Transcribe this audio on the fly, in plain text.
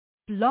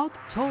Blog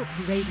Talk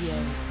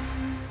Radio.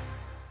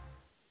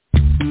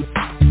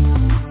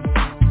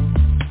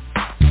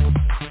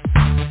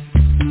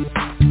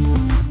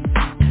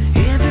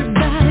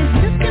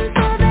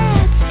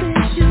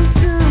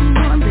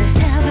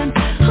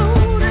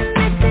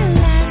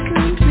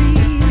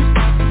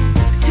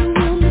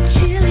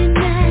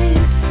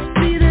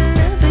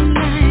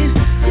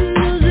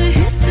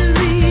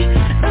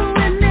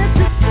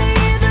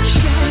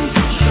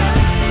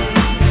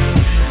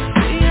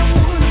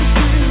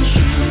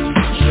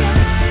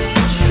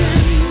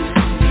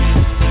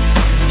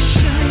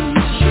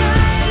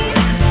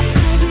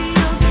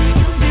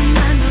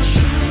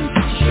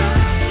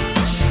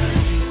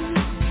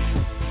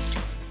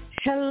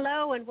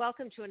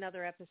 Welcome to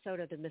another episode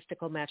of the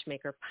Mystical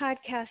Matchmaker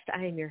podcast.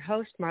 I am your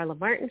host, Marla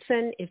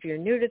Martenson. If you're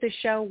new to the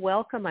show,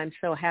 welcome. I'm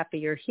so happy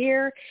you're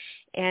here.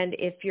 And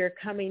if you're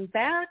coming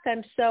back,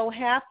 I'm so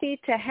happy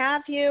to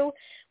have you.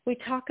 We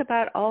talk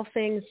about all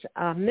things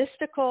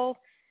mystical,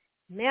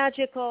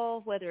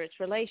 magical, whether it's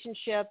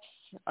relationships,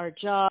 our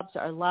jobs,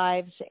 our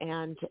lives.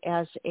 And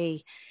as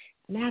a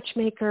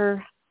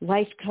matchmaker,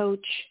 life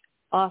coach,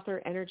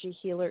 author, energy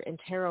healer, and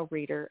tarot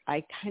reader,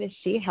 I kind of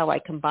see how I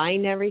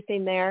combine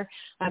everything there.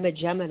 I'm a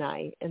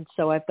Gemini, and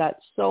so I've got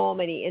so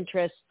many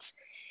interests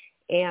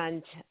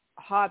and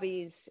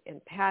hobbies and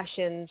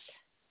passions.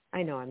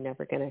 I know I'm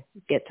never going to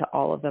get to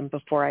all of them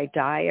before I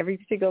die.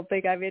 Every single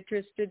thing I'm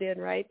interested in,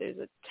 right? There's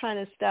a ton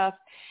of stuff.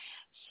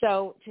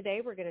 So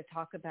today we're going to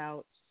talk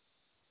about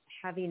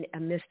having a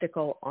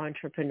mystical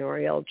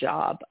entrepreneurial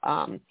job.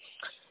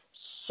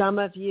 Some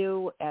of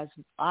you, as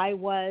I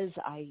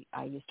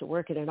used to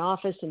work in an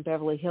office in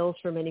Beverly Hills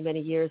for many, many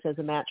years as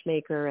a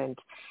matchmaker, and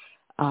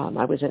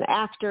I was an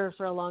actor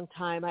for a long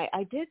time.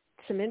 I did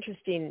some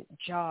interesting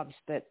jobs,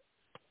 but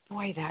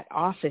boy, that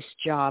office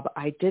job,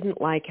 I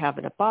didn't like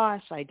having a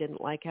boss. I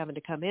didn't like having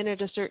to come in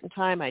at a certain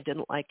time. I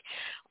didn't like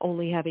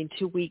only having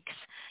 2 weeks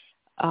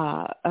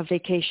of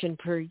vacation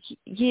per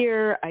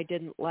year. I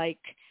didn't like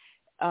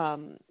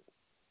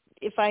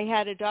if I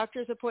had a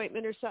doctor's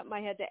appointment or something,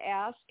 I had to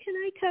ask, can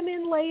I come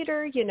in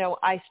later? You know,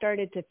 I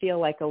started to feel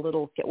like a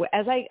little,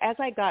 as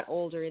I got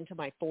older into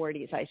my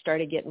 40s, I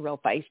started getting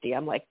real feisty.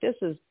 I'm like, this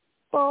is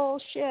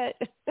bullshit.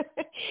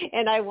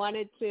 And I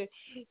wanted to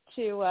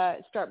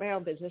start my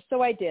own business.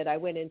 So I did. I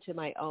went into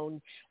my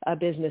own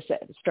business,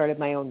 started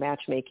my own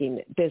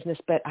matchmaking business,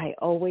 but I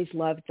always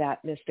loved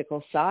that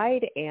mystical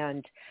side.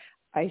 And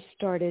I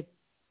started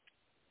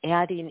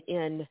adding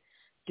in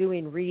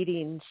doing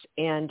readings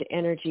and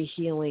energy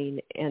healing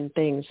and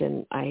things,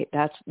 and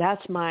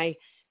that's my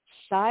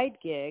side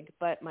gig.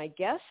 But my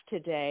guest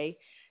today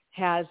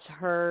has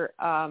her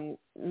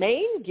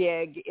main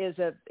gig is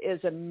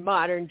a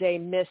modern day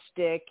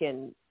mystic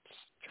and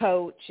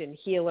coach and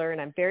healer,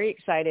 and I'm very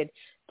excited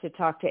to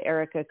talk to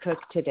Erica Cook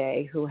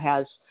today, who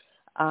has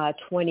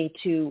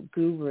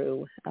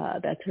 22.guru.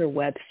 That's her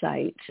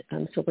website.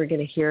 So we're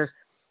going to hear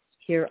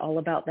all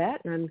about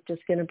that, and I'm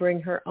just going to bring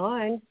her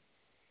on.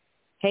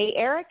 Hey,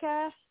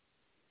 Erica.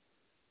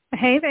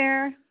 Hey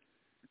there.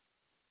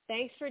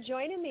 Thanks for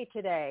joining me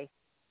today.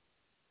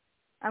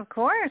 Of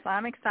course.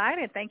 I'm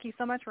excited. Thank you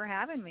so much for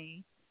having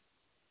me.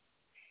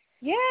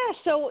 Yeah.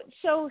 So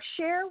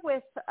share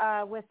with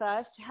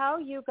us how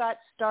you got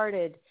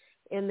started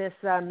in this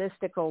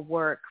mystical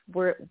work.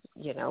 Were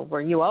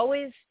you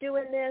always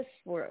doing this?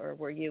 Or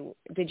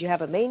did you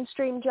have a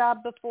mainstream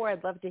job before?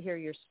 I'd love to hear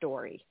your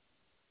story.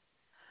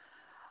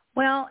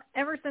 Well,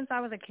 ever since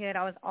I was a kid,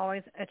 I was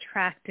always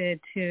attracted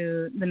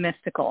to the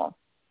mystical.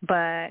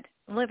 But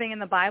living in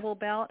the Bible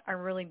Belt, I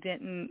really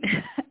didn't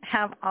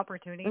have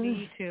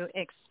opportunity to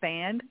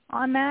expand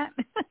on that.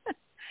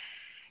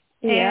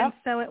 Yeah. And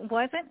so it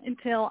wasn't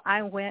until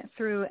I went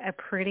through a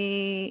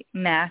pretty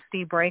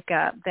nasty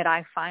breakup that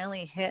I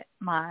finally hit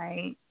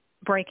my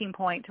breaking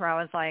point where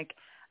I was like,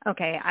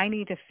 okay, I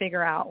need to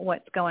figure out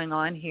what's going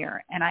on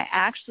here. And I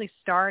actually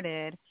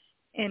started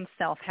in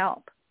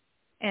self-help.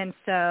 And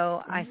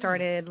so I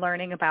started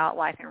learning about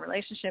life and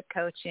relationship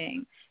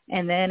coaching,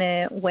 and then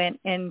it went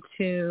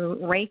into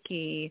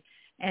Reiki,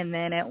 and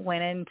then it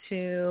went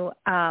into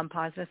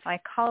positive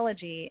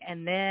psychology,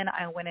 and then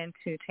I went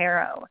into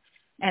tarot.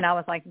 And I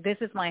was like, this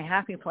is my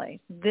happy place.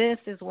 This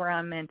is where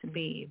I'm meant to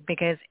be,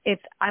 because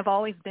I've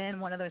always been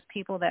one of those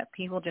people that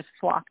people just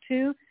flock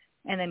to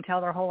and then tell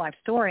their whole life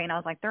story. And I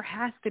was like, there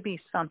has to be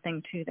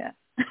something to this.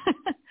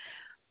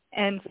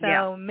 And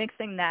so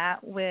mixing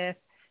that with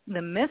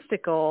the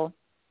mystical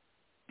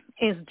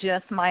is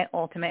just my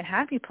ultimate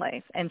happy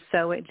place. And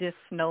so it just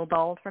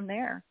snowballed from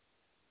there.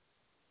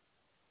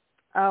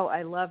 Oh,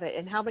 I love it.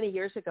 And how many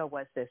years ago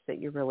was this that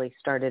you really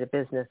started a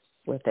business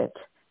with it?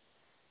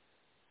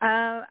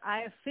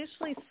 I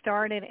officially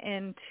started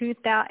in it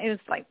was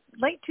like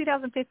late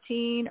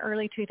 2015,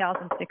 early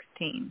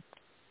 2016.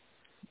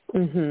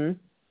 Mhm.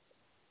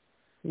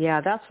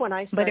 Yeah, that's when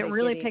I started. But it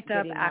really picked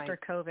up after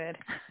COVID.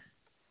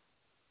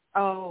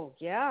 Oh,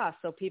 yeah.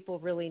 So people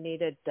really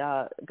needed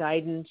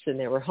guidance, and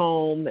they were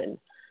home and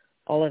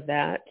all of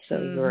that. So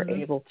you were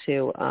able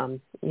to,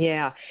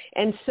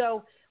 And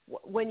so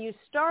when you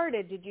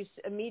started, did you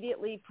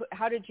immediately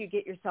how did you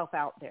get yourself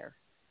out there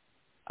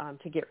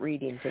to get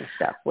readings and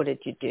stuff? What did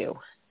you do?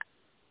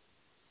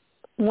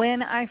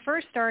 When I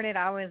first started,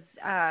 I was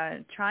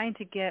trying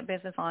to get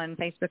business on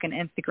Facebook and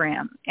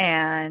Instagram,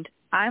 and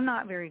I'm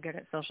not very good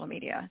at social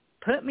media.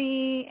 Put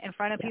me in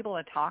front of people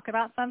to talk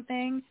about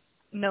something,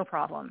 no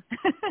problem.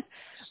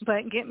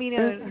 But get me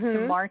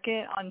to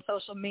market on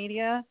social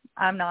media,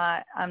 I'm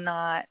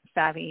not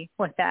savvy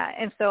with that.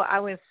 And so I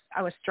was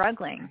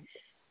struggling,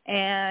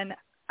 and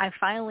I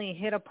finally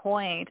hit a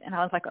point, and I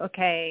was like,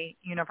 okay,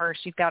 universe,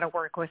 you've got to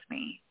work with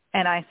me.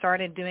 And I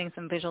started doing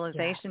some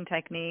visualization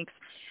techniques.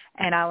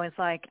 And I was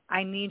like,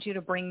 I need you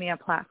to bring me a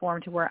platform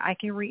to where I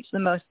can reach the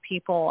most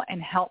people and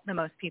help the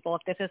most people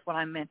if this is what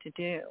I'm meant to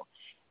do.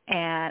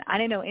 And I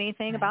didn't know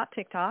anything about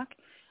TikTok.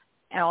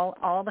 And all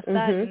of a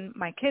sudden,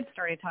 my kids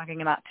started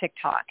talking about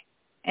TikTok.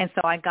 And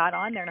so I got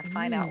on there to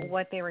find out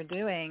what they were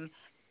doing.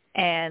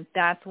 And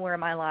that's where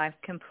my life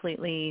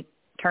completely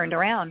turned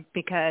around,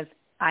 because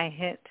I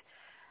hit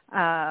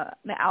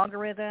the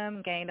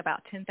algorithm, gained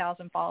about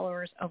 10,000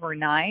 followers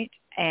overnight,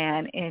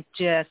 and it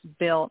just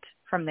built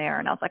from there.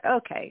 And I was like,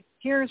 okay,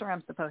 here's where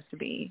I'm supposed to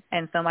be.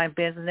 And so my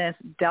business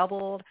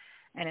doubled,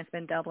 and it's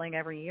been doubling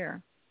every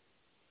year.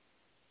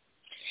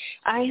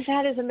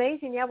 That is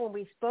amazing. Yeah, when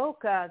we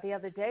spoke the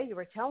other day, you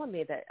were telling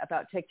me that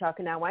about TikTok,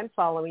 and now I'm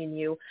following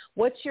you.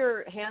 What's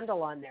your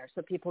handle on there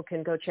so people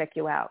can go check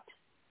you out?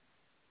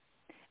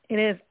 It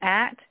is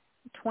at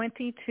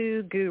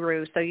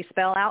 22.guru. So you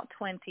spell out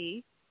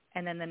 20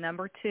 and then the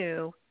number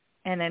 2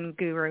 and then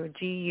guru,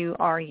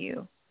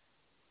 Guru.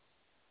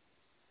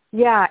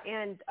 Yeah,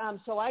 and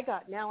so I've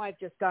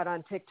just got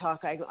on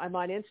TikTok. I'm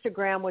on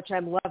Instagram, which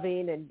I'm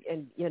loving,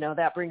 and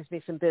that brings me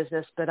some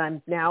business. But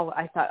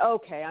I thought,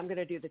 okay, I'm going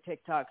to do the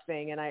TikTok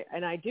thing, and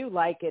I do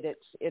like it.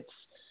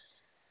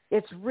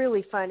 It's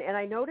really fun. And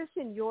I notice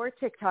in your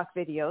TikTok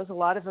videos, a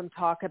lot of them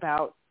talk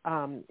about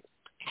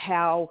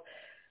how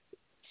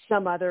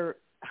some other,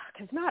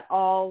 because not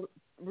all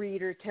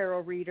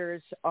tarot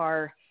readers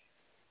are,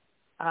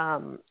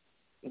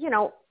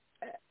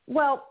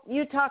 well,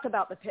 you talk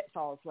about the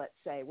pitfalls, let's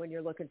say, when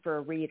you're looking for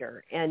a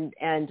reader, and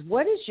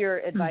what is your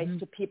advice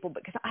to people?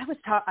 Because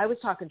I was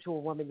talking to a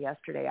woman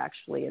yesterday,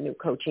 actually, a new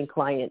coaching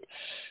client,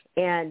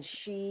 and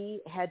she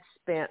had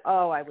spent,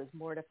 I was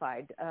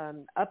mortified,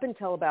 up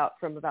until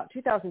from about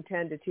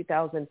 2010 to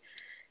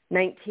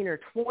 2019 or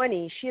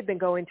 20, she had been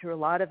going through a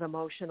lot of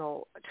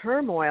emotional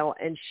turmoil,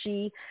 and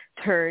she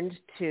turned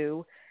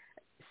to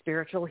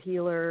spiritual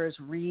healers,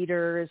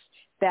 readers,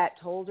 that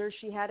told her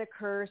she had a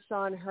curse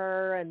on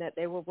her and that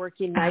they were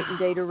working night and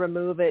day to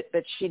remove it,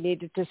 but she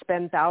needed to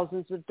spend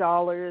thousands of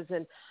dollars.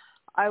 And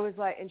I was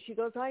like, and she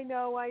goes, I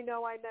know, I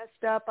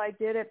messed up. I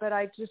did it, but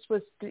I just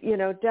was,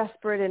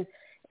 desperate.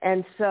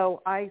 And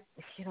so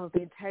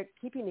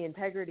keeping the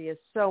integrity is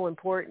so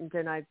important.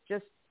 And I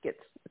just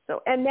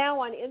and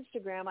now on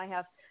Instagram,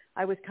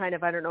 I was kind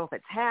of, I don't know if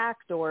it's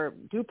hacked or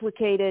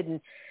duplicated.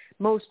 And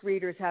most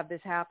readers have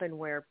this happen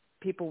where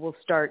people will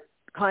start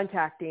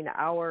contacting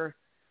our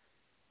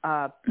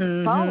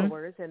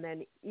followers and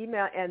then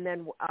email and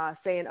then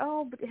saying,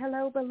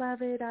 hello,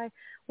 beloved, I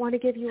want to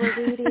give you a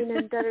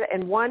reading.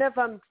 And one of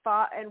them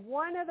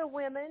one of the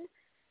women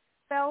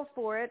fell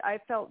for it. I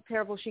felt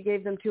terrible. She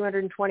gave them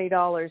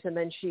 $220, and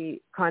then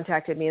she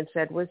contacted me and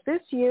said, was this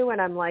you? And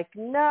I'm like,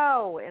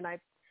 no. And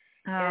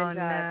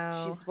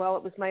no. She's, well,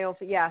 it was my own.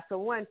 Yeah.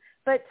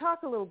 But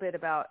talk a little bit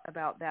about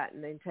that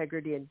and the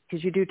integrity, and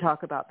because you do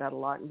talk about that a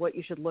lot, and what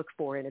you should look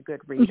for in a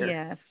good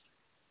reader.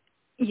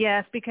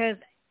 Yes, because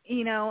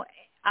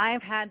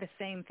I've had the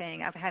same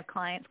thing. I've had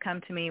clients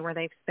come to me where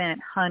they've spent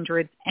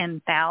hundreds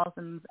and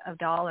thousands of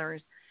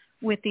dollars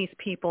with these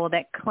people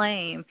that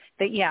claim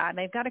that,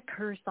 they've got a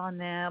curse on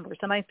them, or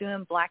somebody's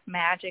doing black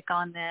magic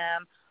on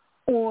them,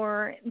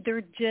 or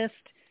they're just,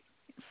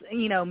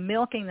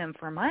 milking them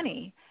for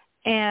money.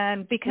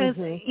 And because,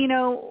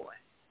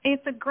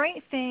 it's a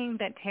great thing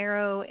that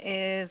tarot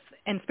is,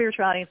 and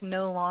spirituality is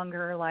no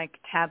longer like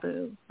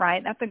taboo,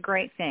 right? That's a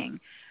great thing.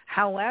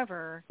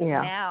 However,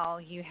 now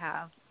you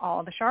have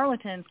all the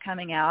charlatans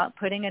coming out,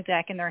 putting a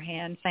deck in their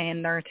hand,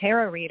 saying they're a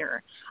tarot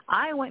reader.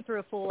 I went through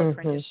a full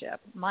apprenticeship.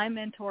 My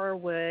mentor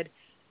would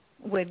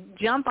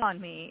jump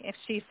on me if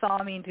she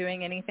saw me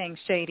doing anything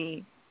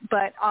shady,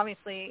 but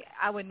obviously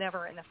I would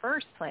never in the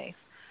first place.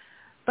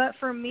 But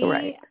for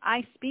me,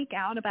 I speak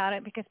out about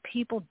it because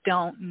people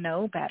don't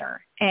know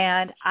better.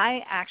 And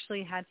I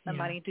actually had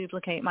somebody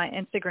duplicate my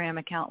Instagram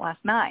account last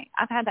night.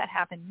 I've had that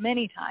happen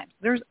many times.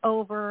 There's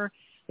over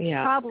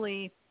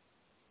probably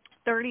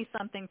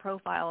 30-something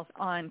profiles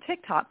on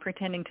TikTok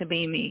pretending to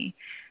be me.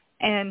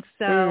 And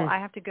so I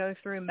have to go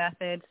through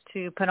methods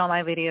to put on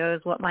my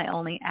videos what my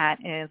only at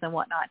is and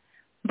whatnot.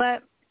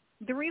 But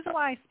the reason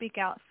why I speak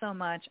out so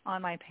much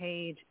on my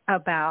page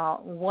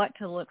about what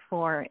to look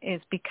for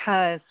is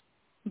because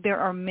there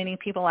are many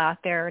people out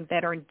there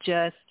that are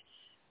just,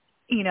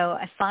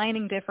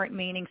 assigning different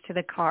meanings to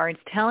the cards,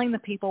 telling the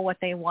people what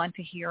they want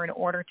to hear in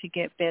order to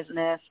get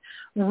business,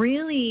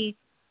 really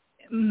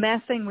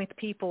messing with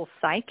people's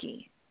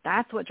psyche.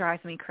 That's what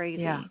drives me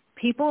crazy. Yeah.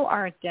 People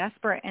are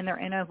desperate and they're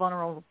in a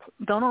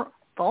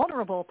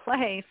vulnerable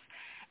place,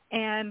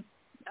 and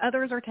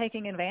others are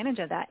taking advantage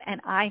of that,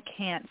 and I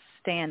can't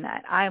stand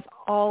that. I've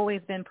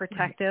always been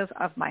protective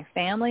of my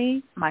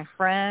family, my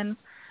friends,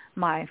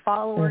 my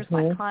followers,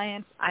 my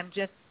clients.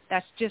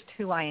 That's just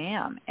who I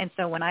am. And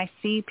so when I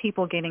see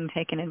people getting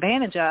taken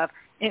advantage of,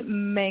 it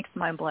makes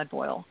my blood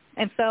boil.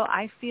 And so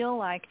I feel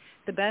like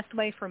the best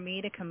way for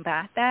me to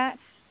combat that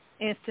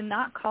is to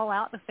not call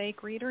out the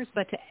fake readers,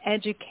 but to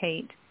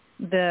educate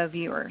the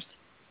viewers.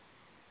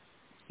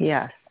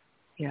 Yes.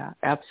 Yeah,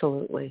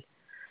 absolutely.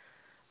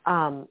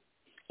 So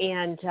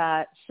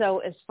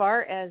as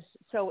far as,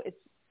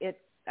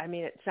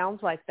 it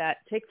sounds like that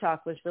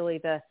TikTok was really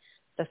the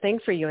thing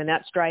for you, and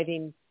that's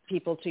driving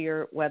people to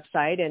your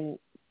website and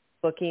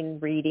booking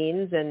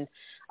readings. And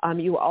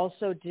you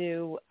also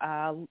do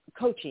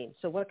coaching.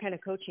 So what kind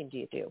of coaching do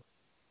you do?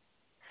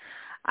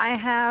 I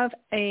have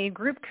a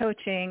group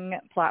coaching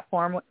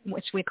platform,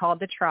 which we call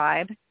The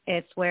Tribe.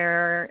 It's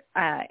where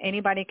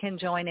anybody can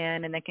join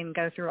in and they can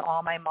go through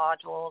all my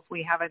modules.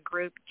 We have a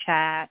group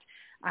chat.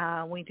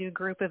 We do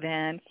group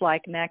events.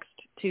 Like next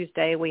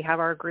Tuesday, we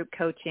have our group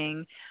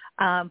coaching.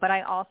 But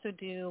I also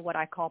do what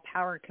I call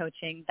power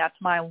coaching. That's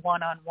my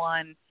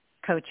one-on-one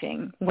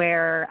coaching,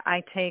 where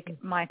I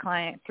take my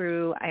client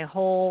through a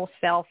whole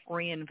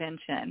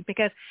self-reinvention.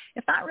 Because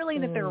it's not really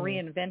that they're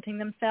reinventing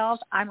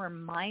themselves. I'm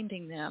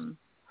reminding them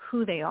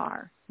who they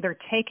are. They're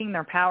taking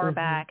their power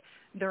back.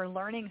 They're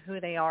learning who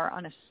they are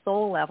on a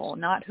soul level,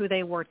 not who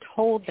they were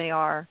told they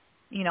are,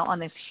 on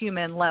this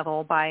human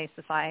level by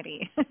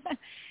society.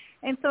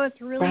 And so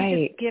it's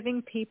really just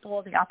giving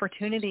people the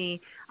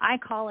opportunity. I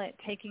call it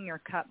taking your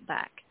cup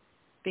back,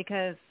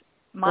 because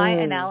my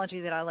analogy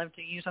that I love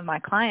to use with my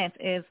clients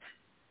is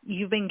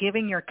you've been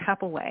giving your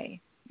cup away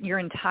your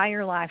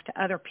entire life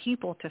to other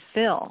people to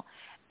fill.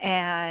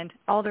 And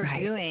all they're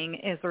doing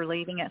is they're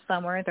leaving it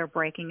somewhere, they're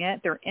breaking it,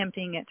 they're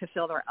emptying it to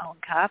fill their own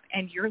cup,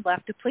 and you're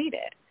left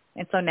depleted.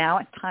 And so now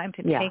it's time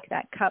to take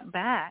that cup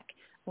back,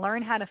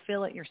 learn how to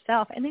fill it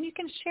yourself, and then you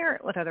can share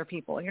it with other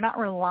people. You're not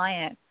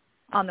reliant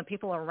on the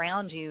people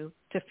around you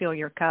to fill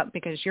your cup,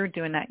 because you're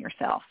doing that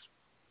yourself.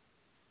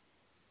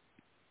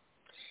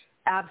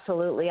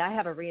 Absolutely. I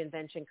have a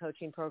reinvention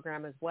coaching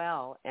program as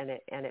well, and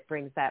it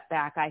brings that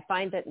back. I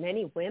find that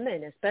many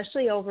women,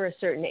 especially over a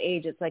certain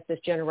age, it's like this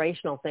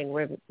generational thing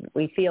where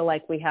we feel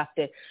like we have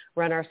to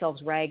run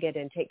ourselves ragged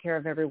and take care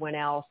of everyone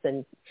else,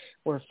 and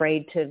we're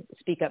afraid to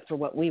speak up for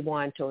what we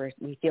want, or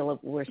we feel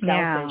we're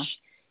selfish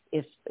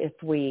if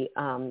we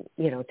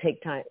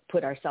take time,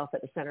 put ourselves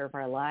at the center of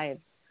our lives.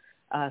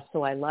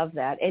 So I love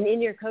that. And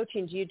in your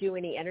coaching, do you do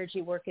any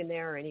energy work in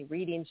there or any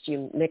readings? Do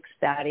you mix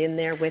that in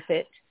there with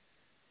it?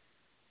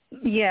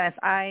 Yes,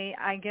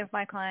 I give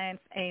my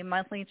clients a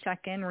monthly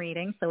check-in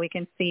reading so we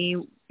can see,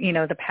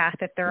 the path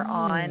that they're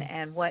on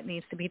and what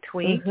needs to be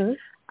tweaked.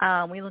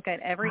 We look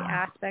at every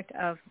aspect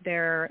of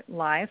their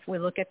life. We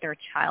look at their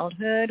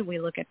childhood. We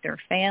look at their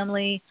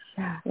family.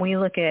 We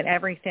look at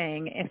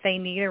everything. If they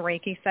need a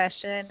Reiki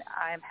session,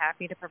 I'm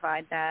happy to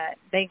provide that.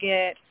 They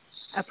get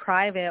a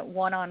private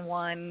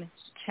one-on-one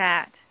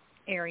chat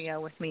area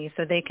with me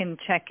so they can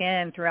check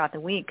in throughout the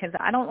week, because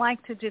I don't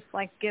like to just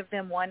give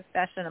them one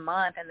session a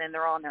month and then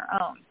they're on their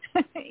own,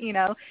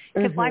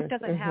 because life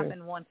doesn't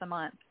happen once a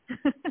month.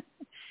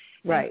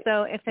 And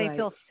so if they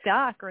feel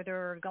stuck or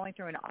they're going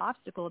through an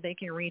obstacle, they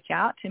can reach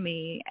out to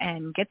me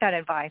and get that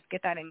advice,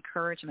 get that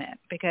encouragement,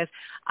 because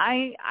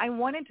I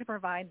wanted to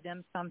provide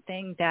them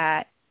something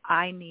that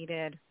I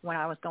needed when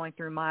I was going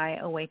through my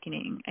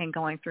awakening and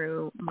going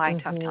through my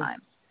tough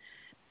times.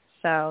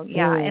 So,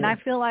 and I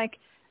feel like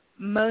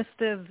most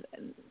of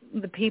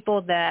the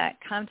people that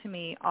come to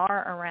me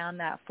are around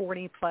that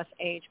 40-plus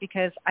age,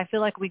 because I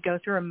feel like we go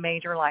through a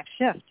major life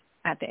shift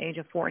at the age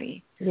of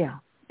 40.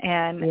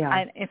 And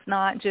it's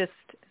not just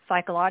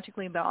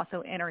psychologically, but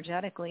also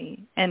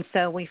energetically. And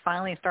so we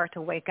finally start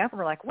to wake up and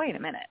we're like, wait a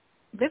minute,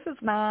 this is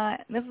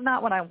not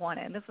what I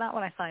wanted. This is not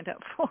what I signed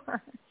up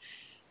for.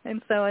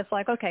 And so it's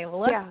like, okay, well,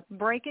 let's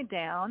break it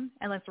down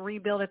and let's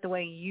rebuild it the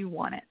way you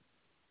want it.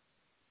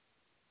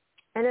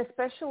 And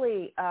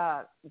especially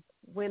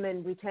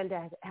women, we tend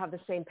to have the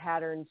same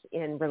patterns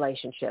in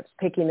relationships,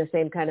 picking the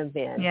same kind of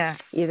men.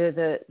 Either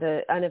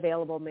the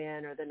unavailable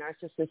men or the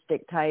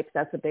narcissistic types.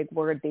 That's a big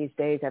word these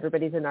days.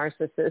 Everybody's a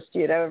narcissist.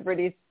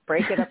 Everybody's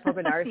breaking up from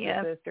a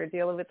narcissist or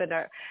dealing with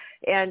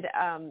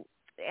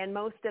and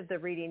most of the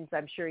readings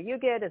I'm sure you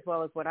get, as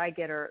well as what I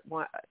get, are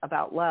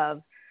about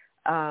love.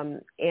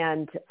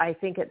 And I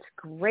think it's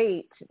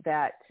great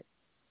that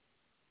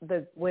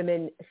the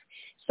women.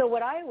 So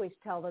what I always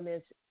tell them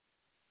is,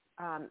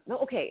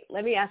 okay,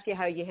 let me ask you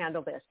how you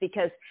handle this,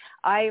 because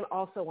I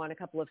also want a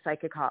couple of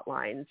psychic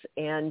hotlines.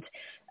 And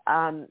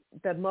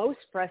the most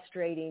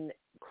frustrating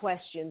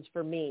questions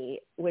for me,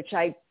 which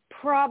I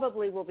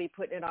probably will be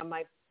putting it on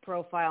my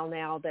profile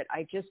now that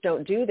I just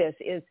don't do this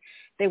is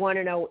they want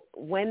to know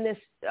when this,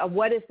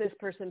 what is this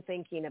person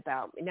thinking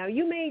about? Now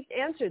you may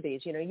answer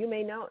these, you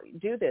may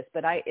do this,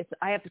 but I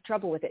have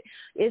trouble with it.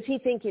 Is he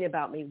thinking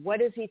about me?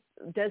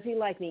 Does he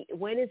like me?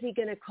 When is he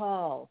going to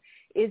call?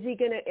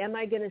 Am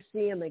I going to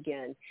see him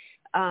again?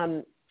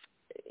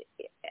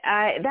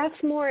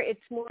 It's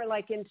more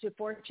like into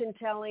fortune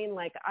telling.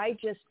 Like I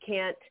just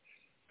can't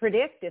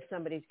predict if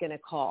somebody's going to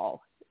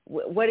call.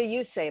 What do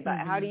you say about,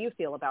 how do you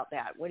feel about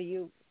that?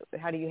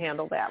 How do you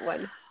handle that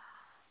one?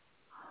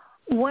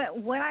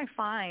 What I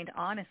find,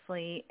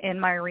 honestly, in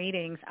my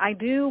readings, I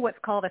do what's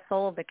called a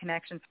soul of the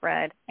connection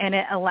spread, and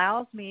it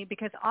allows me,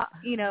 because,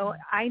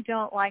 I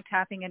don't like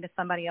tapping into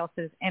somebody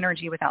else's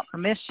energy without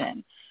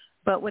permission.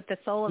 But with the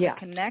soul of the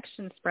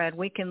connection spread,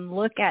 we can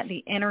look at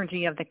the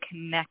energy of the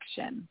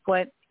connection,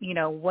 what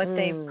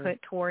they've put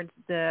towards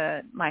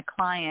my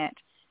client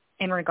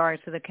in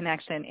regards to the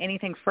connection.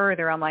 Anything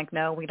further, I'm like,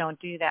 no, we don't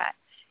do that.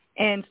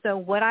 And so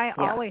what I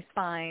always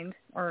find,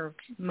 or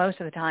most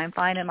of the time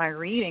find in my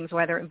readings,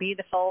 whether it be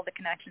the soul of the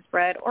connection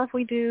spread or if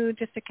we do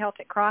just a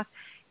Celtic cross,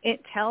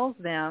 it tells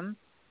them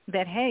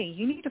that, hey,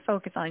 you need to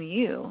focus on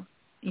you.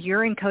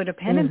 You're in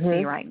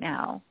codependency right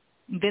now.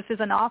 This is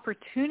an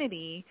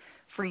opportunity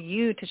for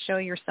you to show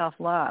yourself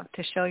love,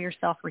 to show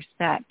yourself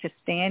respect, to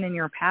stand in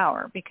your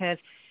power, because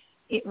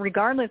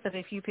regardless of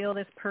if you feel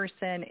this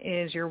person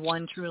is your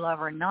one true love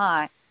or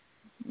not,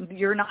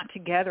 you're not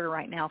together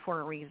right now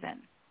for a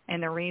reason.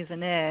 And the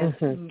reason is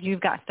you've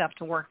got stuff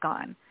to work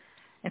on.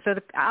 And so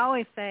I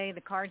always say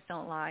the cards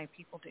don't lie,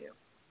 people do.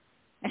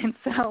 And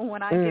so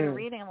when I do a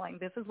reading, I'm like,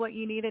 this is what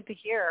you needed to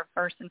hear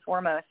first and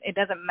foremost. It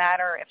doesn't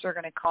matter if they're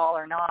going to call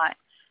or not.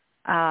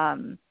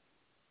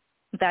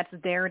 That's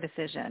their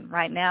decision.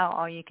 Right now,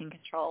 all you can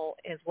control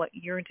is what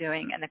you're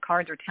doing, and the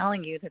cards are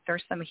telling you that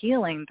there's some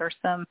healing, there's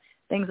some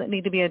things that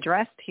need to be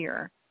addressed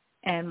here.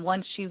 And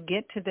once you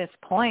get to this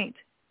point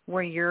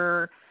where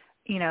you're,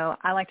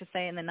 I like to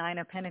say in the Nine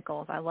of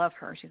Pentacles, I love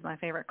her. She's my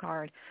favorite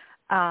card.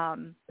 But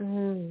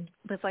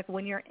it's like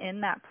when you're in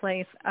that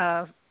place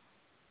of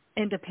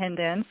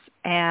independence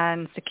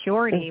and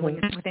security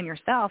within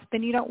yourself,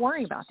 then you don't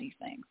worry about these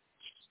things.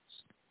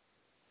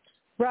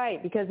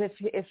 Right, because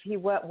if he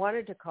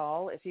wanted to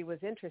call, if he was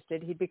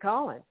interested, he'd be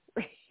calling.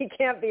 He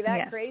can't be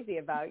that crazy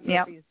about you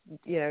if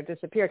he's,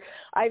 disappeared.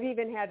 I've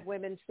even had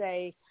women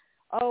say,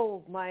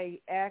 oh, my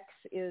ex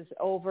is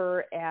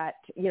over at,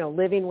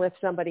 living with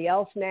somebody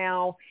else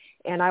now,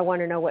 and I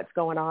want to know what's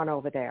going on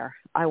over there.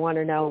 I want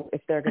to know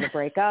if they're going to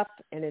break up,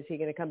 and is he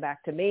going to come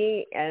back to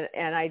me?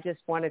 And I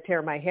just want to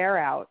tear my hair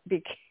out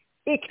because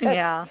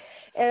and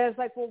it's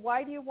like, well,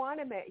 why do you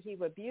want him? He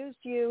abused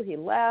you. He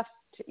left.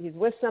 He's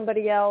with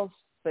somebody else,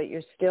 but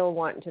you're still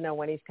wanting to know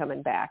when he's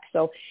coming back.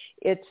 So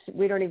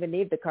we don't even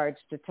need the cards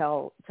to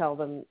tell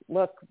them,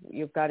 look,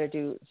 you've got to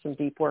do some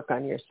deep work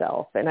on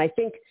yourself. And I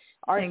think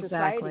our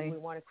society, we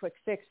want a quick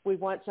fix. We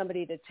want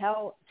somebody to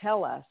tell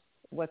us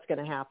what's going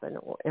to happen,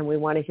 and we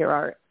want to hear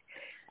our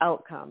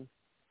outcome.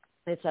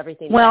 It's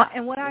everything. Well,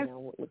 and what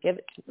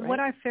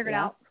I've figured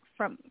out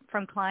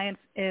from clients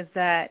is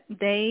that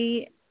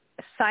they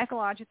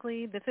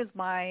psychologically, this is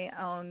my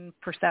own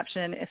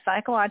perception, is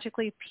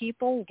psychologically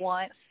people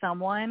want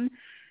someone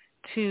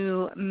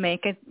to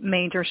make a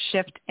major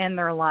shift in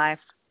their life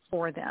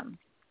for them.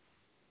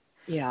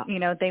 Yeah.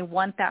 They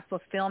want that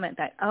fulfillment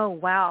that, oh,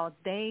 wow,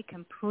 they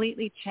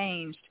completely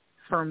changed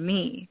for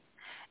me.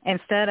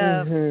 Instead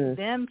of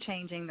them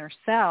changing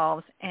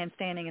themselves and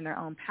standing in their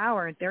own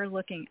power, they're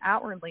looking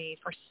outwardly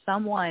for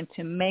someone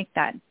to make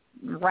that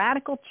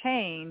radical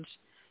change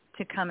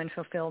to come and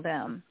fulfill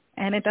them.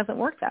 And it doesn't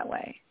work that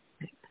way.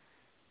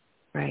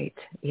 Right.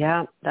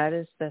 Yeah, that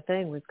is the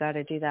thing. We've got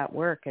to do that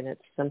work. And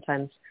it's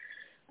sometimes,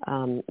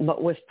 but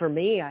for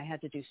me, I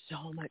had to do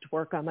so much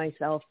work on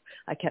myself.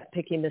 I kept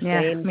picking the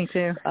same me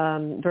too.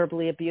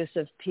 Verbally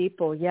abusive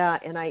people. Yeah.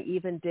 And I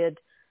even did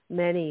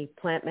many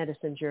plant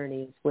medicine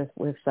journeys with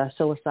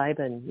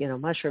psilocybin,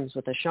 mushrooms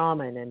with a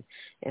shaman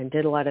and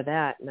did a lot of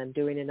that. And I'm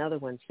doing another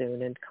one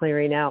soon and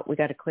we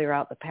got to clear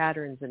out the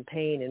patterns and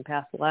pain in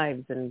past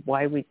lives and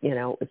why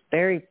it's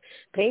very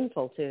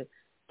painful to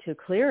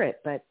clear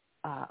it. But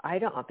I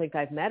don't think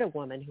I've met a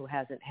woman who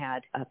hasn't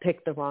had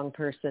picked the wrong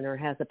person or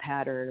has a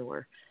pattern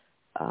or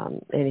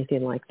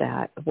anything like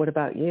that. What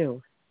about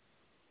you?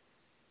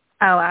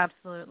 Oh,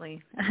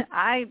 absolutely.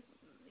 I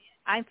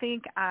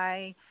think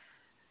I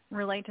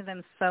relate to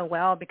them so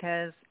well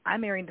because I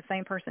married the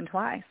same person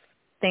twice,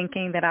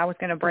 thinking that I was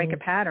going to break a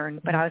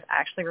pattern, but I was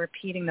actually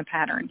repeating the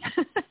pattern.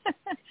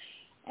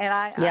 And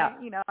I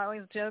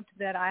always joked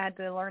that I had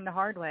to learn the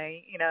hard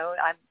way.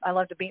 I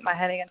love to beat my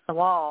head against the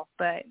wall,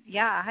 but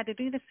I had to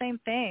do the same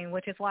thing,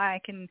 which is why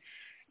I can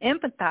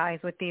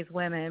empathize with these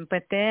women.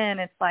 But then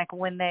it's like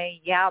when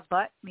they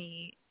but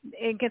me,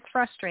 it gets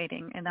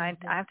frustrating. And I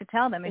have to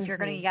tell them, if you're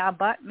going to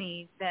but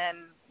me,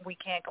 then we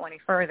can't go any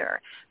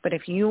further. But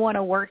if you want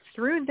to work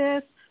through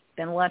this,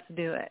 then let's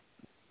do it.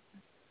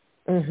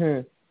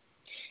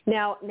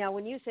 Now,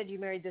 when you said you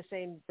married the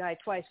same guy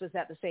twice, was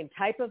that the same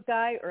type of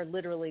guy or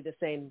literally the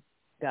same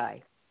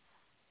guy?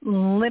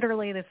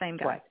 Literally the same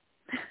guy. What?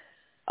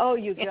 Oh,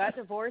 you got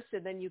divorced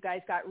and then you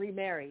guys got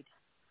remarried.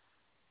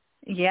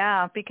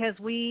 Yeah, because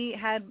we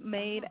had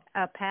made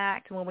a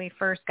pact when we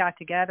first got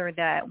together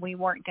that we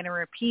weren't going to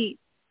repeat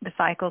the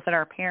cycles that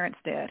our parents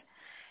did.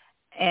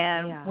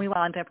 And we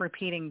wound up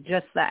repeating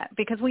just that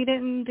because we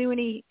didn't do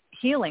any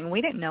healing.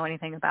 We didn't know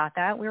anything about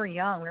that. We were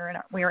young.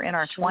 We were in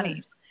our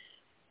 20s.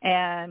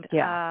 And,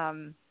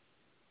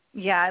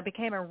 it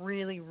became a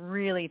really,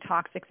 really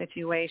toxic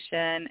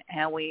situation,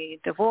 and we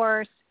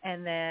divorced,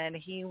 and then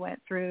he went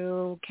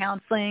through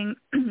counseling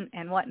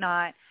and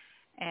whatnot,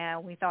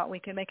 and we thought we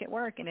could make it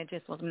work, and it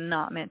just was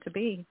not meant to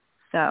be.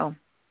 So,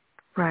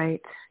 right,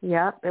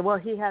 yeah. Well,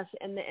 he has,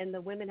 and the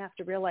women have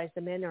to realize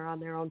the men are on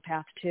their own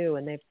path too,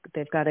 and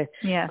they've got to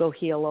go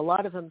heal. A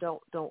lot of them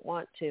don't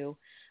want to.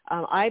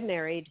 I've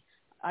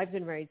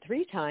been married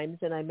 3 times,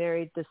 and I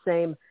married the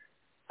same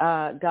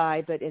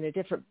guy, but in a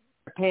different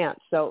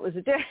pants. So it was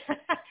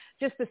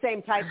just the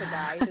same type of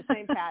guy, the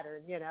same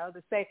pattern,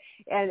 the same.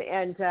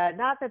 And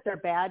not that they're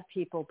bad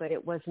people, but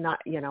it was not.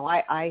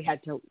 I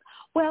had to.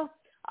 Well,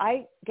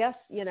 I guess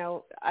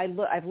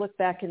I've looked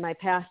back in my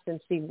past and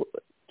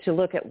to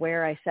look at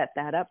where I set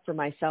that up for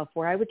myself,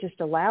 where I would just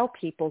allow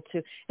people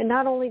to, and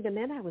not only the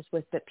men I was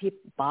with, but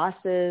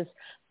bosses,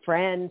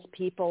 friends,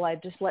 people,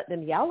 I'd just let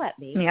them yell at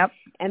me. Yep.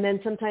 And then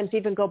sometimes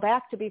even go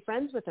back to be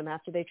friends with them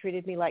after they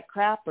treated me like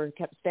crap or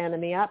kept standing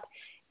me up.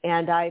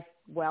 And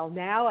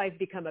now I've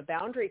become a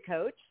boundary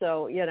coach.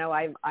 So,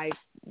 I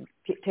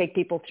take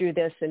people through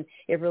this, and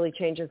it really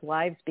changes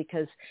lives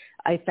because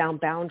I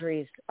found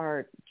boundaries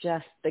are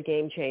just the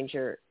game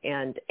changer.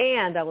 And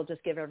I will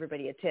just give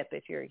everybody a tip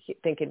if you're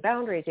thinking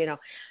boundaries,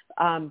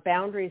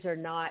 boundaries are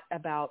not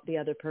about the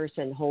other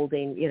person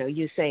holding,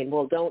 you saying,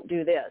 well, don't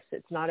do this.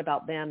 It's not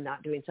about them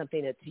not doing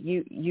something. It's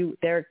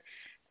they're,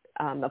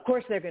 of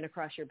course they're going to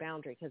cross your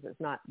boundary because it's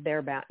not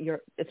their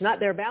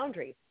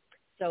boundary.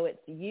 So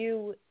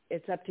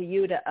it's up to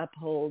you to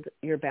uphold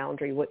your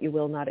boundary, what you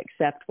will not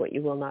accept, what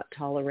you will not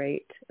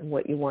tolerate, and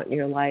what you want in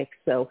your life.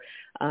 So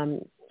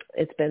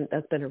that's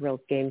been a real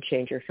game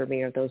changer for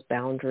me, are those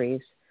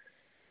boundaries.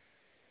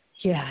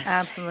 Yeah.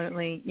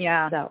 Absolutely.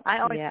 Yeah. So, I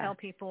always tell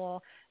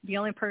people the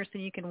only person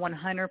you can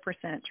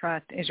 100%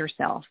 trust is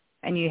yourself,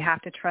 and you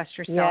have to trust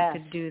yourself to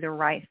do the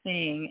right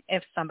thing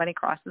if somebody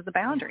crosses the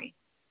boundary.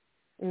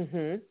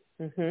 Mhm.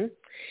 Mm-hmm.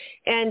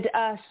 And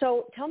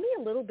so tell me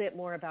a little bit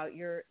more about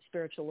your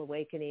spiritual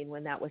awakening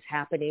when that was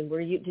happening.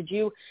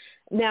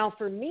 Now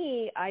for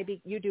me,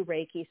 you do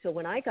Reiki. So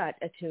when I got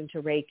attuned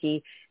to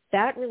Reiki,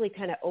 that really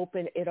kind of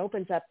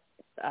opens up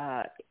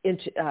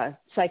into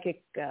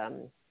psychic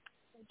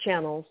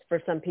channels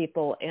for some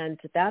people. And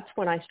that's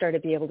when I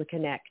started to be able to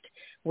connect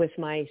with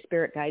my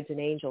spirit guides and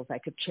angels. I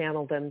could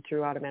channel them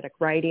through automatic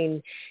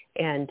writing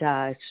and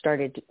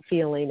started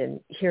feeling and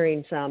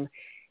hearing some.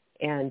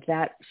 And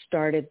that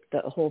started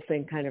the whole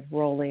thing kind of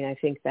rolling, I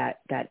think,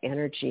 that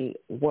energy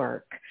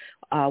work.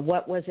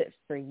 What was it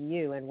for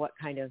you, and what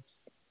kind of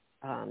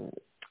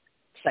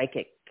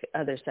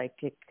other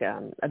psychic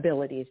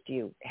abilities do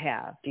you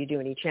have? Do you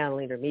do any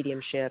channeling or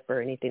mediumship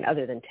or anything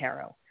other than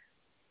tarot?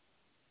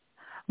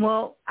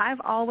 Well, I've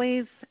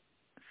always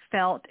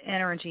felt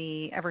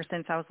energy ever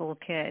since I was a little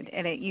kid,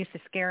 and it used to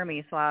scare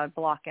me, so I would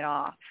block it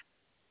off.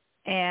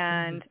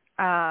 And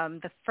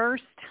the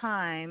first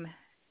time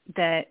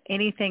that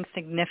anything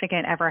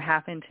significant ever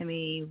happened to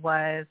me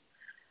was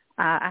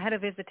I had a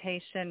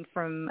visitation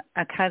from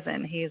a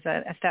cousin. He's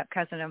a step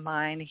cousin of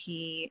mine.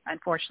 He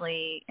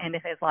unfortunately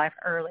ended his life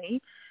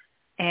early,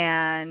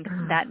 and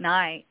that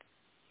night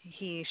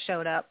he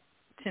showed up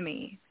to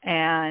me,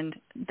 and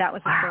that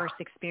was the first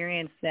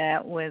experience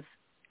that was,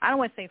 I don't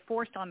want to say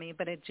forced on me,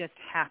 but it just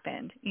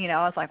happened.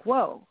 I was like,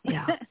 whoa.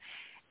 Yeah.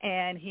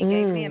 And he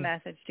gave me a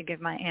message to give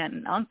my aunt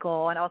and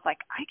uncle, and I was like,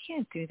 I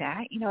can't do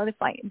that.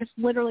 This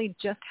literally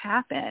just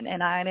happened,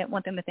 and I didn't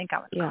want them to think I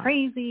was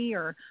crazy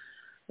or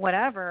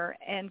whatever.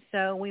 And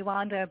so we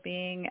wound up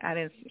being at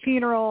his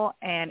funeral,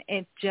 and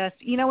it just,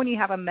 when you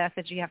have a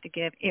message you have to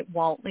give, it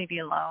won't leave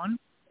you alone.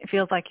 It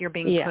feels like you're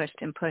being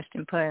pushed and pushed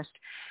and pushed.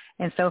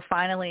 And so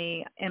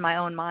finally, in my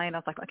own mind, I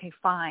was like, okay,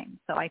 fine.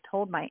 So I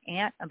told my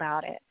aunt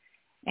about it,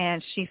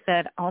 and she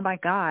said, oh, my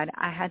God,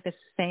 I had the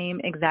same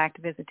exact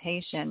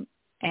visitation.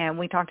 And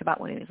we talked about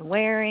what he was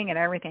wearing and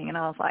everything, and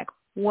I was like,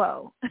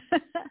 whoa.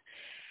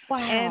 Wow.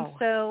 And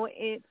so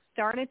it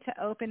started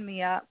to open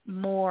me up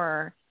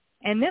more.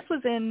 And this was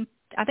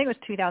I think it was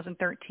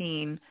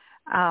 2013.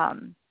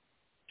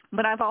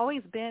 But I've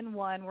always been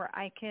one where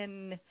I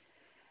can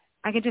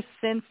just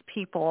sense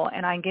people,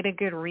 and I get a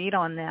good read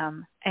on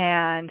them.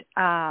 And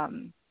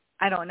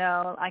I don't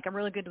know, I'm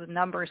really good with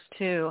numbers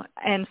too.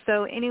 And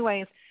so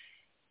anyways,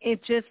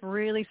 it just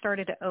really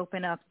started to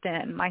open up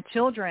then. My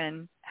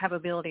children have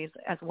abilities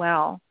as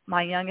well.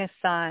 My youngest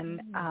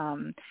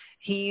son,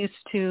 he used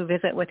to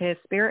visit with his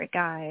spirit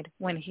guide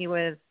when he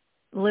was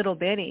little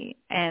bitty,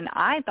 and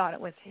I thought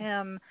it was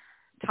him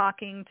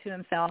talking to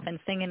himself and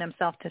singing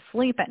himself to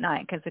sleep at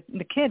night, because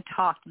the kid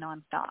talked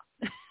nonstop.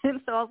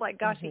 And so I was like,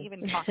 gosh, he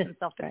even talked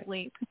himself to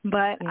sleep.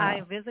 But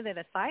I visited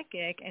a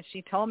psychic, and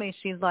she told me,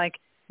 she's like,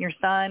 your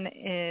son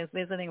is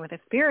visiting with a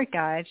spirit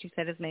guide. She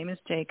said his name is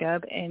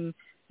Jacob, and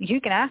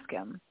you can ask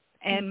him.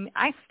 And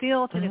I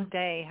still, to this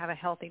day, have a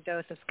healthy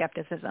dose of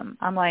skepticism.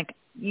 I'm like,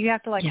 you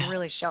have to, like,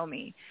 really show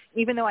me,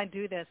 even though I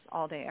do this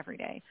all day, every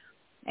day.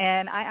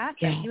 And I asked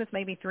him, he was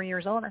maybe 3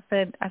 years old. I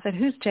said,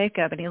 who's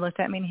Jacob? And he looked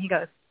at me and he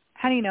goes,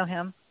 how do you know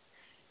him?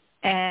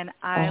 And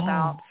I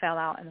about fell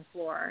out on the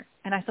floor.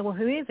 And I said, well,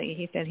 who is he?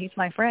 He said, he's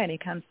my friend. He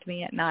comes to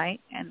me at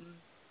night and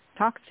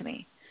talks to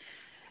me.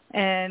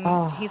 And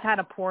he's had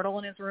a portal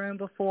in his room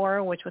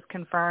before, which was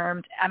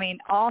confirmed. I mean,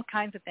 all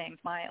kinds of things.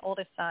 My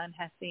oldest son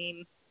has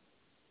seen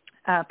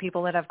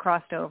people that have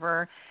crossed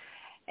over.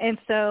 And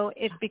so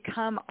it's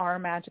become our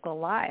magical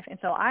life. And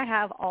so I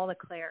have all the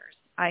clairs.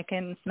 I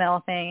can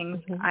smell things.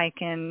 I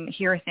can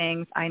hear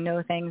things. I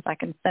know things. I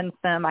can sense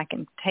them. I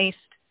can taste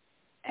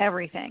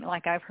everything.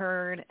 Like I've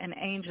heard an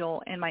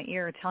angel in my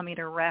ear tell me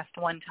to rest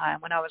one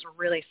time when I was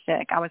really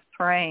sick. I was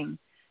praying,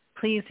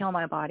 please heal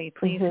my body.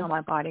 Please heal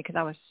my body, because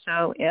I was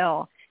so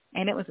ill.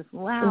 And it was this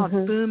loud,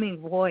 booming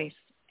voice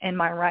in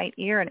my right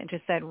ear, and it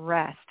just said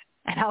rest.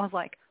 And I was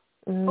like,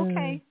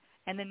 okay.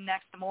 And then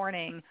next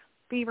morning,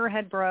 fever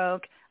had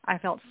broke. I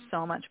felt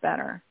so much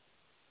better.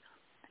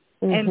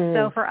 And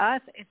so for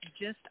us, it's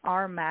just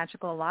our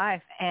magical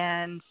life.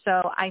 And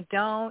so I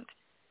don't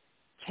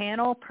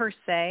channel per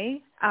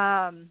se.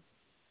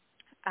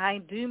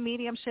 I do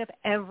mediumship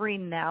every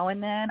now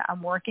and then.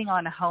 I'm working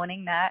on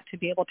honing that to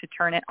be able to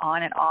turn it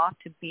on and off,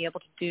 to be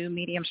able to do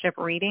mediumship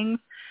readings,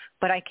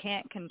 but I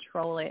can't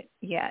control it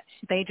yet.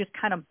 They just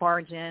kind of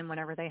barge in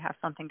whenever they have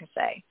something to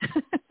say.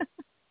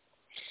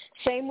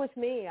 Same with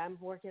me. I'm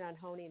working on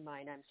honing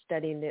mine. I'm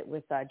studying it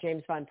with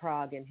James Van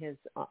Praagh and his,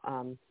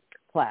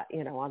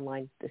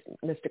 online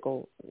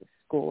mystical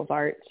school of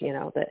arts,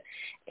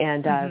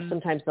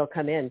 sometimes they'll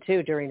come in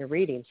too during a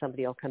reading.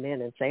 Somebody will come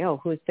in and say, oh,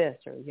 who's this?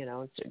 Or,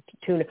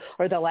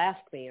 or they'll ask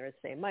me or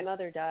say, my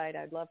mother died.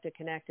 I'd love to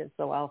connect. And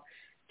so I'll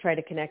try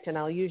to connect, and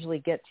I'll usually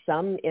get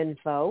some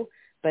info,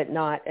 but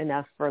not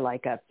enough for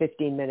like a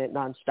 15-minute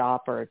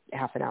nonstop or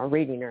half an hour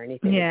reading or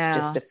anything. Yeah.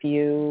 It's just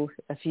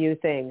a few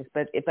things,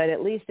 but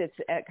at least it's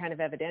kind of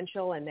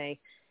evidential, and they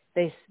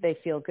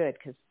feel good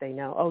because they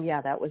know, oh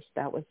yeah, that was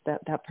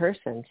that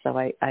person. So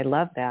I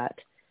love that.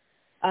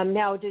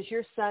 Now, does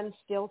your son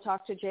still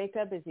talk to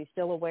Jacob? Is he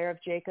still aware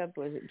of Jacob?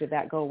 Did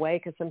that go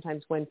away? Because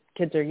sometimes when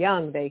kids are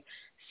young, they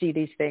see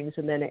these things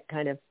and then it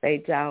kind of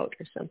fades out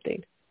or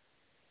something.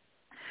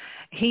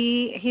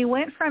 He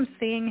went from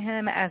seeing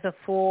him as a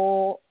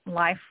full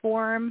life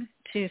form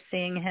to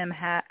seeing him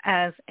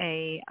as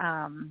a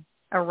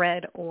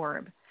red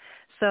orb.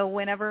 So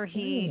whenever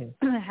he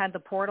had the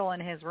portal in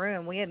his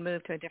room, we had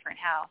moved to a different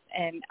house,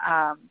 and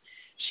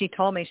she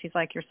told me, she's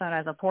like, your son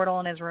has a portal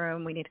in his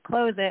room. We need to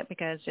close it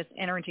because just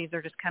energies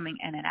are just coming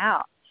in and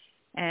out.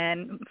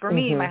 And for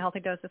me, my healthy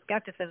dose of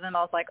skepticism,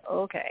 I was like,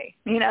 okay,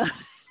 And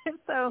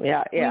so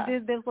we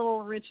did this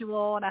little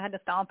ritual, and I had to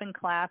stomp and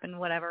clap and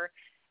whatever.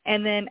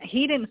 And then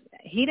he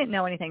didn't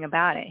know anything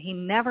about it. He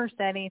never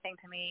said anything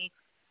to me,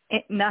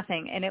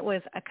 nothing. And it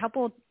was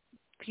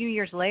few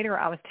years later,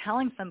 I was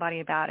telling somebody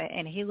about it,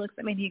 and he looks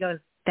at me and he goes,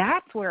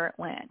 that's where it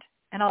went.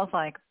 And I was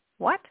like,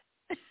 what?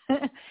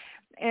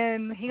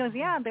 And he goes,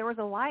 yeah, there was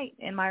a light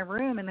in my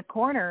room in the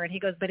corner. And he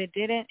goes, but it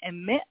didn't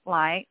emit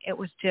light. It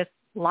was just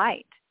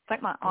light. It's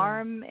like my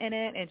arm in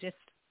it. It just,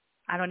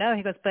 I don't know.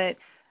 He goes, but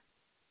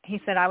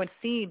he said, I would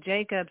see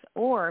Jacob's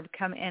orb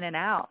come in and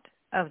out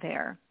of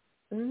there.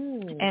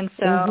 And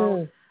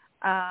so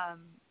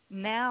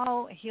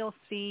now he'll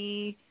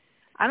see,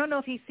 I don't know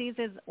if he sees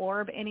his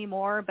orb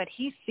anymore, but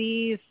he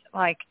sees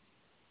like,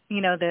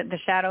 the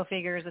shadow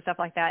figures and stuff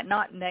like that.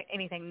 Not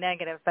anything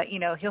negative, but,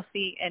 he'll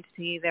see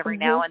entities every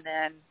now and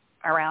then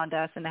around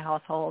us in the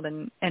household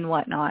and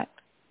whatnot.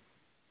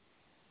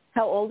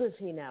 How old is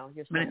he now,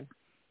 your son?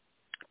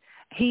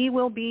 He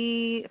will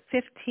be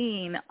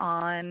 15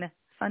 on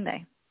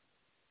Sunday.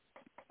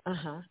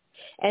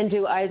 And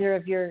do either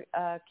of your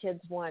kids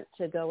want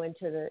to go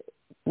into the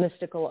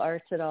mystical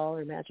arts at all,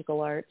 or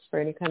magical arts for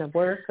any kind of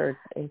work, or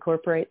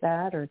incorporate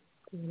that, or,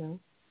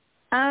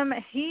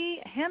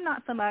 Him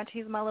not so much.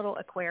 He's my little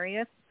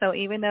Aquarius. So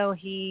even though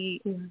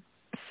he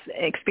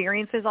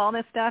experiences all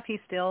this stuff, he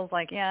still's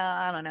like,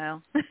 yeah, I don't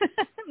know.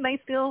 They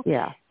still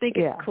think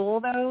it's cool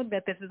though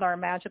that this is our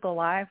magical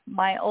life.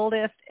 My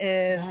oldest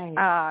is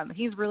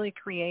he's really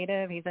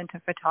creative. He's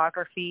into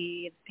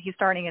photography. He's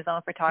starting his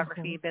own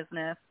photography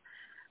business.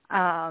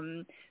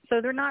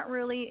 So they're not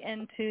really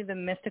into the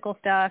mystical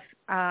stuff.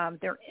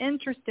 They're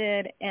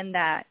interested in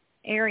that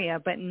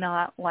area, but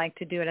not like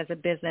to do it as a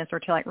business or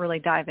to like really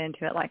dive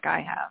into it like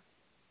I have.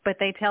 But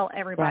they tell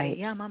everybody,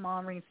 yeah, my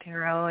mom reads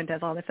tarot and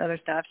does all this other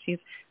stuff. She's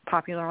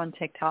popular on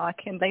TikTok,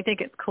 and they think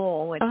it's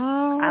cool, which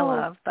I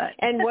love. But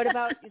and what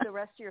about the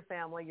rest of your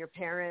family, your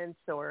parents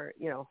or,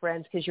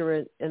 friends, because you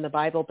were in the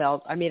Bible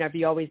Belt? I mean, have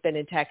you always been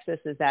in Texas?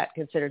 Is that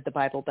considered the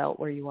Bible Belt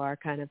where you are,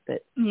 kind of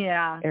that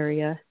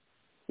area?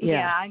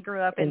 Yeah, I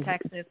grew up in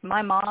Texas.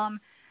 My mom,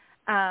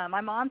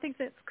 My mom thinks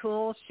it's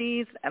cool.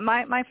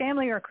 My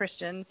family are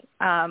Christians.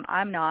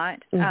 I'm not.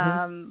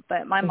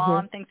 But my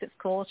mom thinks it's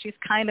cool. She's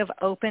kind of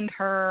opened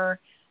her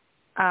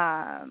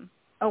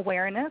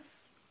awareness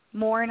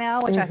more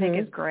now, which I think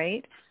is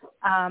great.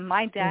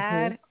 My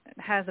dad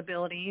has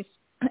abilities,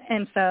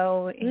 and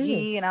so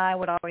he and I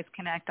would always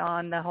connect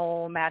on the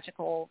whole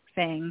magical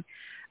thing.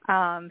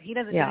 He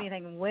doesn't do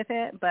anything with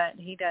it, but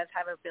he does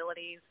have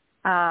abilities.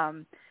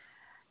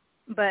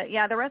 But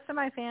yeah, the rest of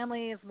my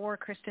family is more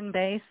Christian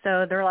based,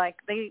 so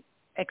they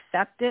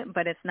accept it,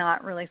 but it's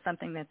not really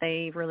something that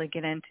they really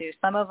get into.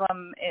 Some of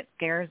them, it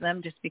scares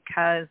them just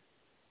because,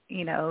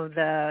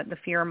 the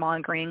fear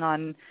mongering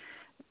on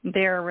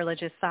their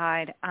religious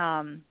side.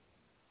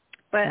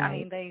 But I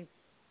mean, they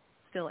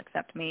still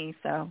accept me,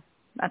 so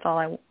that's all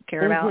I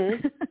care about.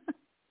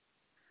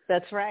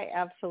 That's right.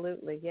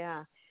 Absolutely.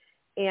 Yeah.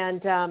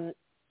 And,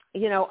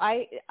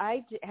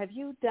 I have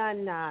you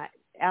done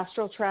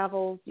astral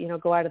travel,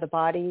 go out of the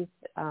body?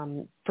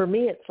 For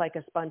me, it's like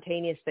a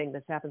spontaneous thing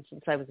that's happened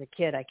since I was a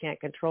kid. I can't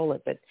control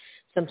it, but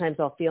sometimes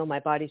I'll feel my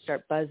body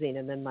start buzzing,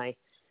 and then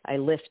I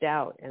lift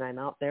out, and I'm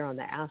out there on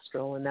the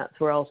astral, and that's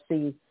where I'll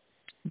see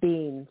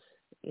beings,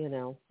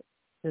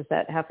 Does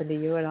that happen to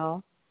you at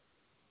all?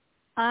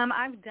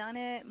 I've done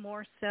it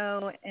more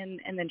so in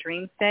the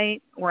dream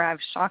state where I've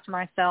shocked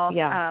myself.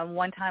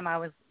 One time I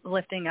was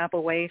lifting up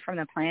away from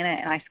the planet,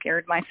 and I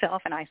scared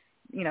myself, and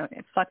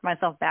it sucked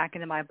myself back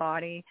into my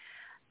body.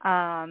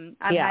 I've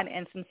had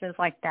instances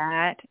like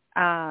that.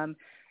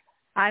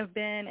 I've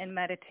been in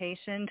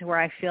meditation to where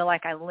I feel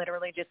like I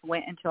literally just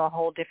went into a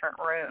whole different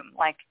room.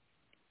 Like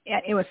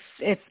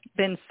it's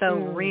been so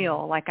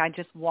real. Like I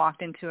just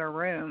walked into a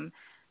room.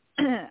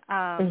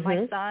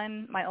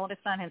 My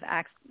oldest son has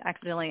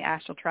accidentally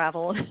astral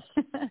traveled.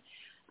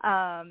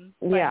 But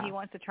he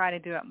wants to try to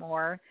do it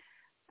more.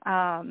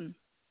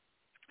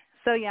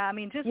 So yeah, I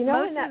mean, just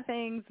most of the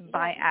things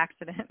by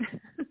accident.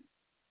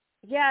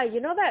 Yeah,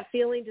 that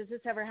feeling, does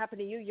this ever happen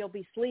to you? You'll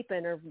be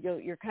sleeping or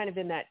you're kind of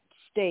in that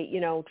state,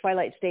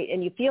 twilight state,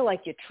 and you feel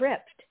like you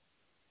tripped.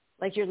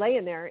 Like you're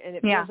laying there and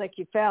it feels like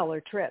you fell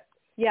or tripped.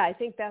 Yeah, I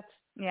think that's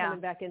coming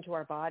back into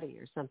our body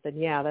or something.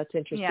 Yeah, that's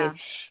interesting. Yeah.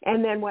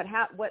 And then what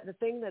the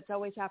thing that's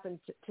always happened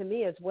to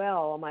me as well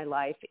all my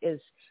life is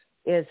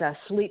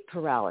sleep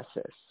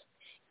paralysis.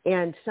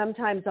 And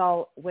sometimes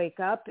I'll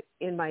wake up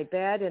in my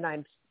bed and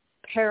I'm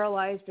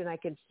paralyzed and I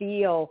can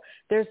feel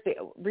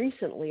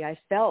recently I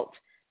felt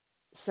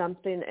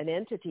something, an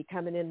entity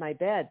coming in my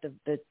bed.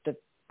 The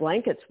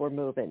blankets were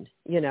moving,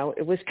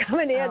 it was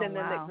coming in and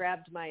then it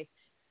grabbed my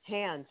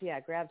hands. Yeah,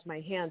 it grabs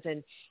my hands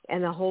and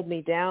they'll hold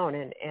me down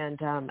and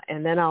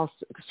then I'll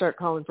start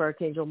calling for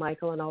Archangel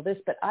Michael and all this.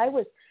 But I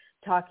was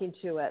talking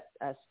to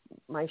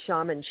my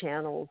shaman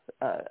channels,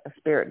 a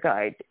spirit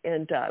guide,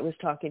 and I was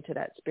talking to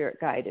that spirit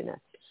guide in a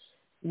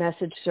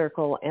message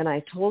circle, and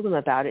I told him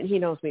about it. He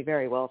knows me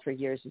very well for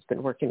years. He's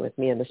been working with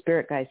me, and the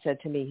spirit guide said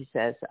to me, he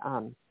says,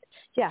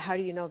 how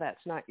do you know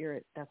that's not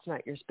your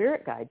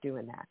spirit guide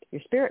doing that?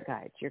 Your spirit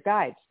guides, your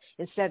guides,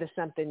 instead of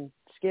something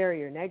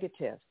scary or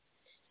negative.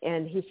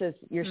 And he says,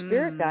 your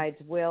spirit guides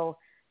will,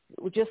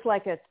 just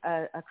like a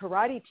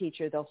karate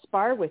teacher, they'll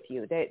spar with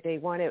you.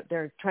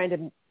 They're trying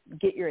to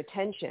get your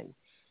attention.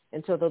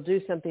 And so they'll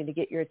do something to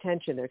get your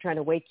attention. They're trying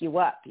to wake you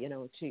up, to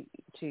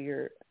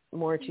your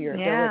abilities.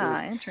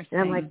 Yeah, interesting.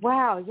 And I'm like,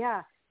 wow,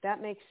 yeah,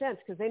 that makes sense,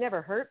 because they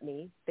never hurt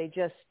me. They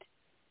just,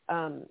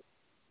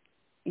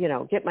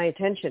 get my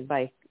attention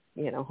by,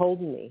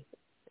 holding me.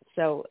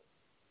 So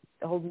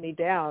holding me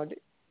down.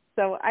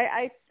 So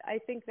I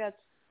think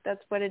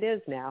that's what it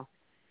is now.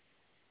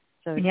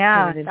 So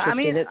yeah, I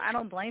mean, I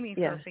don't blame you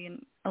for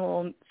being a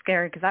little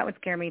scared, because that would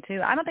scare me too.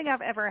 I don't think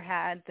I've ever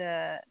had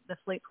the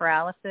sleep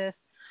paralysis.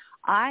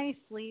 I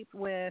sleep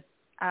with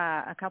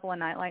a couple of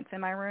nightlights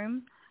in my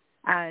room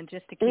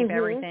just to keep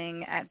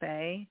everything at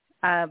bay,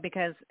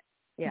 because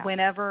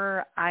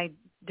whenever I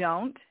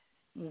don't,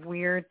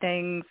 weird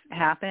things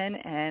happen,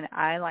 and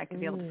I like to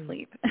be able to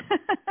sleep.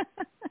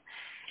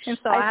 And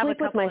so I have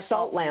sleep with my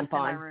salt lamp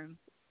on. In my room.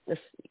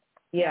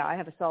 I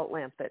have a salt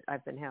lamp that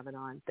I've been having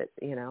on that,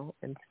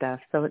 and stuff.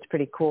 So it's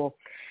pretty cool.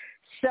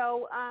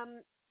 So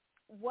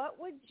what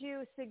would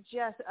you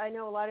suggest? I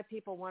know a lot of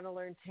people want to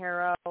learn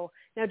tarot.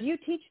 Now, do you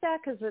teach that?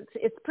 Because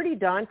it's pretty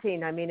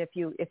daunting. I mean, if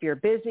you're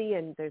busy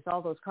and there's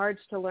all those cards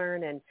to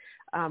learn,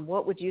 and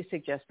what would you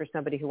suggest for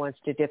somebody who wants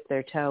to dip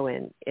their toe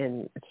in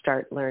and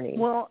start learning?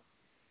 Well,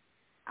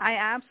 I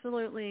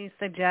absolutely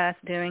suggest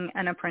doing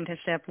an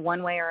apprenticeship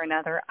one way or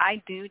another.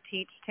 I do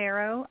teach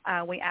tarot.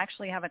 We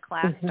actually have a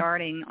class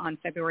starting on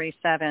February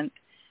 7th.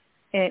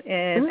 It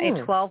is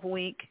a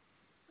 12-week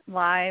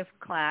live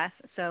class.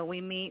 So we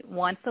meet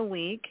once a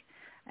week.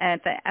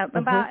 It's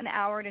about an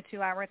hour to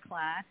 2 hour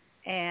class,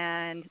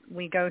 and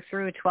we go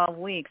through 12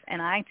 weeks.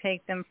 And I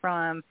take them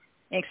from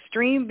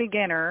extreme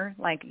beginner,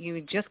 like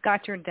you just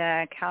got your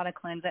deck, how to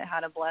cleanse it, how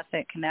to bless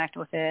it, connect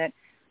with it.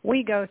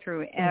 We go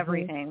through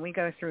everything. We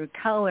go through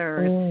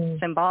colors,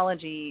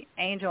 symbology,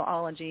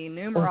 angelology,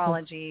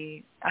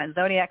 numerology,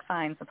 zodiac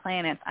signs, the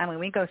planets. I mean,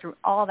 we go through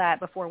all that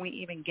before we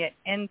even get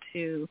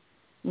into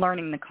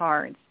learning the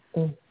cards.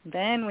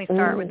 Then we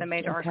start with the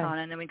major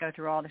arcana, and then we go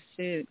through all the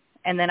suits.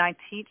 And then I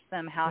teach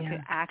them how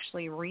to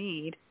actually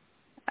read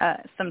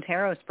some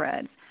tarot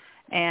spreads.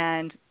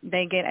 And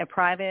they get a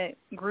private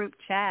group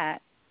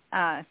chat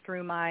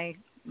through my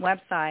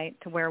website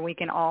to where we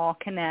can all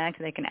connect.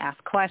 They can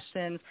ask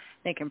questions.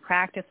 They can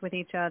practice with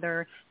each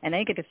other. And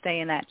they get to stay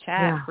in that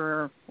chat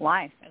for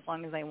life as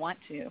long as they want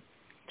to,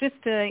 just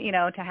to,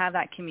 to have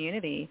that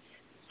community.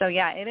 So,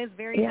 it is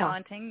very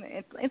daunting.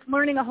 It's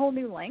learning a whole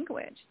new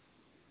language.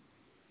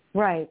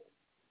 Right.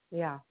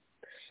 Yeah.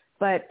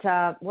 But,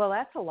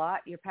 that's a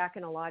lot. You're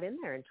packing a lot in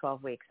there in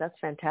 12 weeks. That's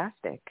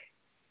fantastic.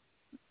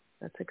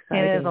 That's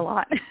exciting. It is a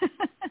lot.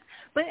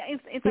 But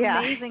it's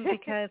amazing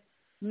because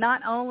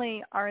not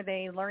only are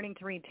they learning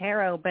to read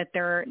tarot, but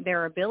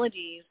their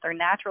abilities, their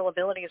natural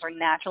abilities are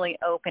naturally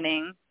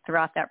opening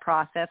throughout that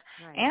process.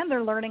 Right. And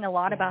they're learning a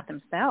lot about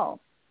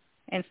themselves.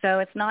 And so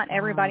it's not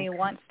everybody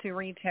wants to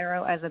read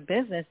tarot as a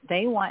business.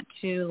 They want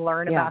to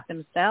learn about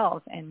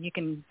themselves, and you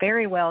can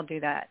very well do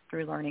that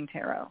through learning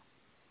tarot.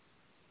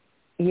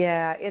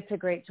 Yeah, it's a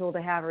great tool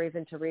to have, or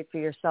even to read for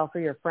yourself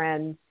or your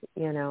friends.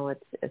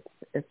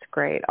 It's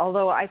great.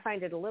 Although I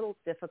find it a little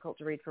difficult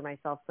to read for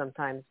myself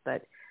sometimes,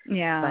 but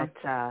it's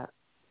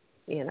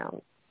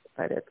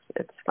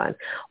fun.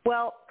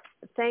 Well,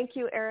 thank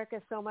you,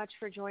 Erica, so much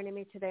for joining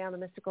me today on the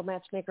Mystical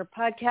Matchmaker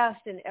podcast.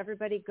 And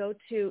everybody go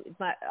to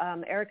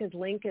Erica's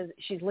link.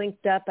 She's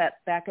linked up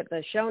back at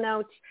the show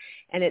notes,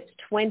 and it's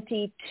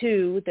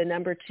 22.guru.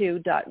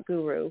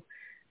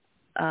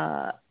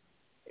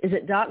 Is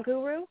it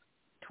 .guru?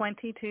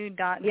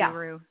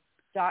 22.guru.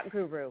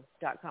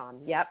 .guru.com.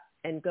 Yep.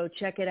 And go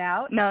check it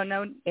out. No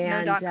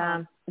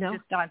 .com. No?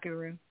 Just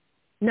 .guru.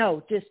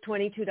 No, just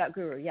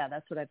 22.guru. Yeah,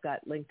 that's what I've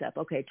got linked up.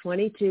 Okay,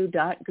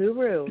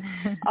 22.guru.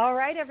 All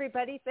right,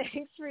 everybody.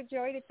 Thanks for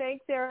joining.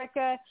 Thanks,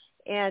 Erica.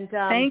 And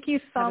thank you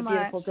so much.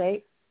 Have a beautiful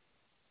day.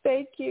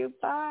 Thank you.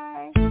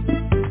 Bye.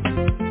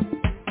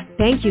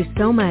 Thank you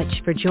so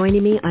much for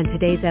joining me on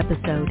today's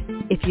episode.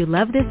 If you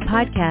love this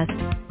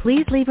podcast,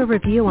 please leave a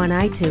review on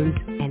iTunes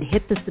and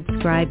hit the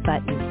subscribe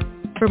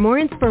button. For more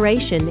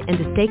inspiration and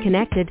to stay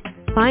connected,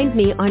 find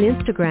me on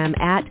Instagram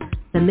at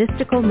The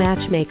Mystical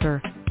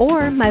Matchmaker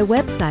or my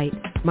website,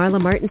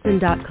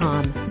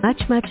 marlamartenson.com.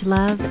 Much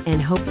love,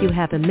 and hope you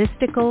have a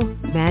mystical,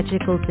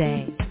 magical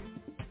day.